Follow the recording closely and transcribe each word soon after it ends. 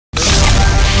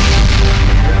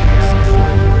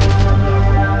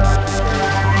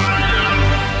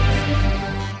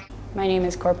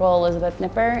Corporal Elizabeth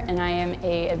Nipper, and I am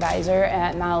an advisor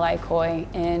at Malalai Khoi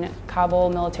in Kabul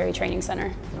Military Training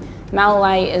Center.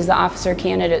 Malalai is the officer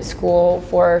candidate school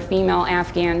for female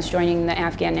Afghans joining the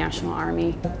Afghan National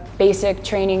Army. Basic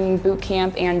training, boot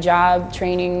camp, and job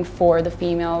training for the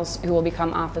females who will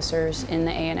become officers in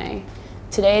the ANA.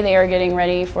 Today they are getting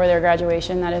ready for their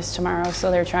graduation, that is tomorrow,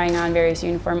 so they're trying on various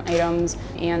uniform items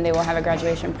and they will have a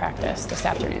graduation practice this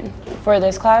afternoon. For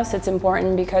this class it's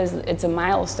important because it's a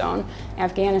milestone.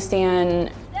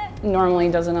 Afghanistan normally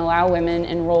doesn't allow women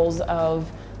in roles of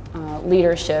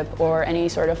leadership or any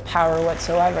sort of power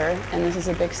whatsoever, and this is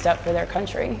a big step for their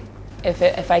country.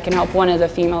 If I can help one of the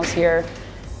females here,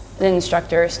 the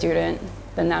instructor or student,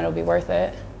 then that'll be worth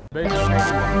it.